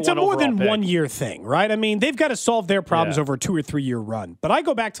the number one It's a more than pick. 1 year thing, right? I mean, they've got to solve their problems over a 2 or 3 year run. But I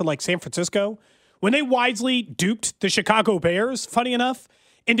go back to like San Francisco when they wisely duped the Chicago Bears, funny enough,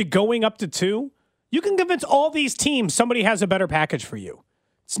 into going up to 2. You can convince all these teams somebody has a better package for you.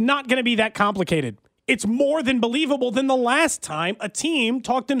 It's not going to be that complicated. It's more than believable than the last time a team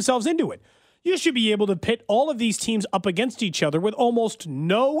talked themselves into it. You should be able to pit all of these teams up against each other with almost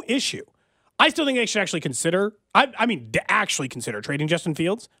no issue. I still think they should actually consider, actually consider trading Justin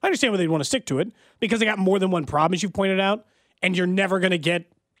Fields. I understand why they'd want to stick to it because they got more than one problem, as you've pointed out, and you're never going to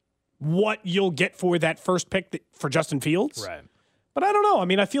get what you'll get for that first pick for Justin Fields. Right. But I don't know. I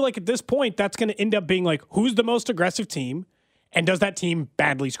mean, I feel like at this point, that's going to end up being like, who's the most aggressive team, and does that team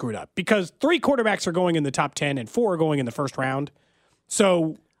badly screw it up? Because 3 quarterbacks are going in the top 10 and 4 are going in the first round.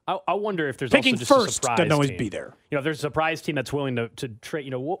 So I wonder if there's picking also just a first surprise doesn't always team. be there. You know, if there's a surprise team that's willing to trade.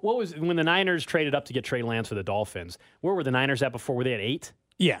 You know, what was when the Niners traded up to get Trey Lance for the Dolphins? Where were the Niners at before? Were they at 8?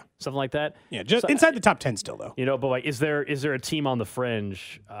 Yeah. Something like that. Yeah, just inside the top 10 still, though. But like, is there a team on the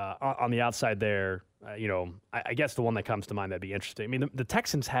fringe, on the outside there? I guess the one that comes to mind that'd be interesting. I mean, the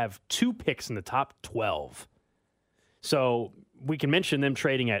Texans have 2 picks in the top 12. So we can mention them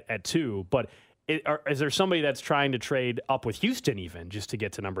trading at 2, but is there somebody that's trying to trade up with Houston even just to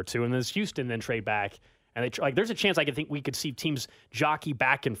get to number 2? And does Houston then trade back? And there's a chance we could see teams jockey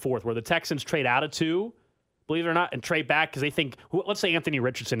back and forth where the Texans trade out of 2, believe it or not, and trade back because they think, let's say Anthony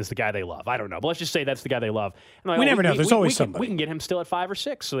Richardson is the guy they love. I don't know, but let's just say that's the guy they love. And we never know. There's always somebody. We can get him still at 5 or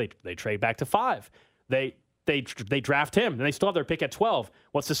 6, so they trade back to 5. They draft him, and they still have their pick at 12.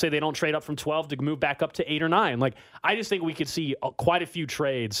 What's to say they don't trade up from 12 to move back up to 8 or 9? Like, I just think we could see quite a few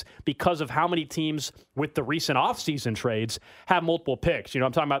trades because of how many teams with the recent offseason trades have multiple picks. I'm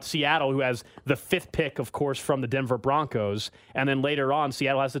talking about Seattle, who has the 5th pick, of course, from the Denver Broncos, and then later on,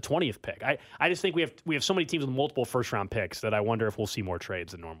 Seattle has the 20th pick. I just think we have so many teams with multiple first-round picks that I wonder if we'll see more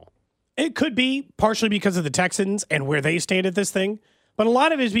trades than normal. It could be partially because of the Texans and where they stand at this thing, but a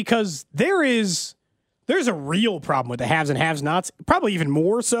lot of it is because there's a real problem with the haves and have-nots, probably even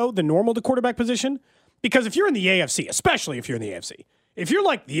more so than normal, the quarterback position. Because if you're in the AFC, especially if you're in the AFC, if you're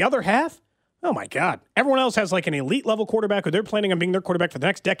like the other half, oh my God, everyone else has like an elite level quarterback who they're planning on being their quarterback for the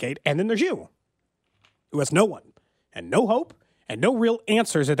next decade, and then there's you, who has no one, and no hope, and no real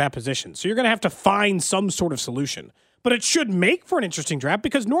answers at that position. So you're going to have to find some sort of solution. But it should make for an interesting draft,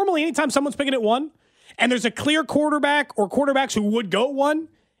 because normally anytime someone's picking at 1, and there's a clear quarterback or quarterbacks who would go 1,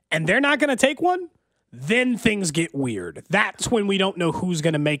 and they're not going to take 1, then things get weird. That's when we don't know who's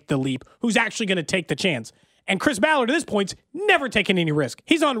going to make the leap, who's actually going to take the chance. And Chris Ballard, at this point, never taken any risk.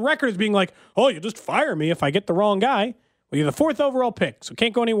 He's on record as being like, oh, you just fire me if I get the wrong guy. Well, you're the 4th overall pick, so it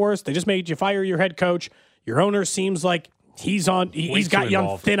can't go any worse. They just made you fire your head coach. Your owner seems like he's got you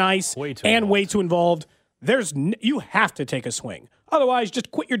on thin ice way too involved. You have to take a swing. Otherwise,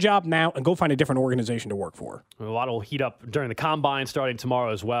 just quit your job now and go find a different organization to work for. A lot will heat up during the Combine starting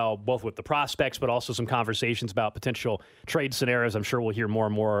tomorrow as well, both with the prospects, but also some conversations about potential trade scenarios. I'm sure we'll hear more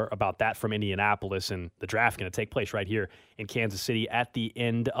and more about that from Indianapolis, and the draft going to take place right here in Kansas City at the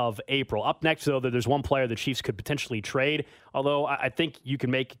end of April. Up next, though, there's one player the Chiefs could potentially trade, although I think you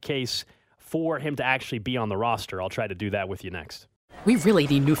can make a case for him to actually be on the roster. I'll try to do that with you next. We really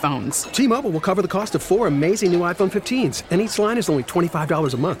need new phones. T-Mobile will cover the cost of 4 amazing new iPhone 15s, and each line is only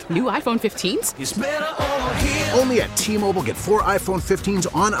 $25 a month. New iPhone 15s? It's better over here. Only at T-Mobile, get 4 iPhone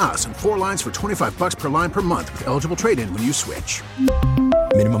 15s on us and 4 lines for $25 per line per month with eligible trade-in when you switch.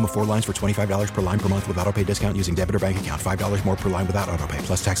 Minimum of 4 lines for $25 per line per month with autopay discount using debit or bank account. $5 more per line without autopay,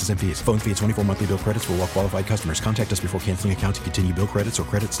 plus taxes and fees. Phone fee at 24 monthly bill credits for well-qualified customers. Contact us before canceling account to continue bill credits or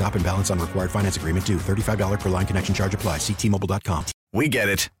credit stop and balance on required finance agreement due. $35 per line connection charge applies. See T-Mobile.com. We get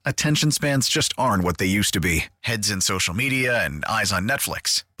it. Attention spans just aren't what they used to be. Heads in social media and eyes on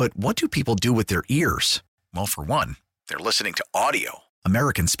Netflix. But what do people do with their ears? Well, for one, they're listening to audio.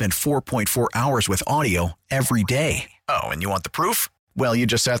 Americans spend 4.4 hours with audio every day. Oh, and you want the proof? Well, you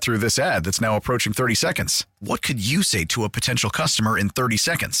just sat through this ad that's now approaching 30 seconds. What could you say to a potential customer in 30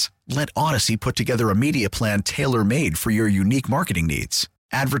 seconds? Let Odyssey put together a media plan tailor-made for your unique marketing needs.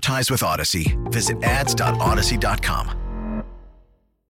 Advertise with Odyssey. Visit ads.odyssey.com.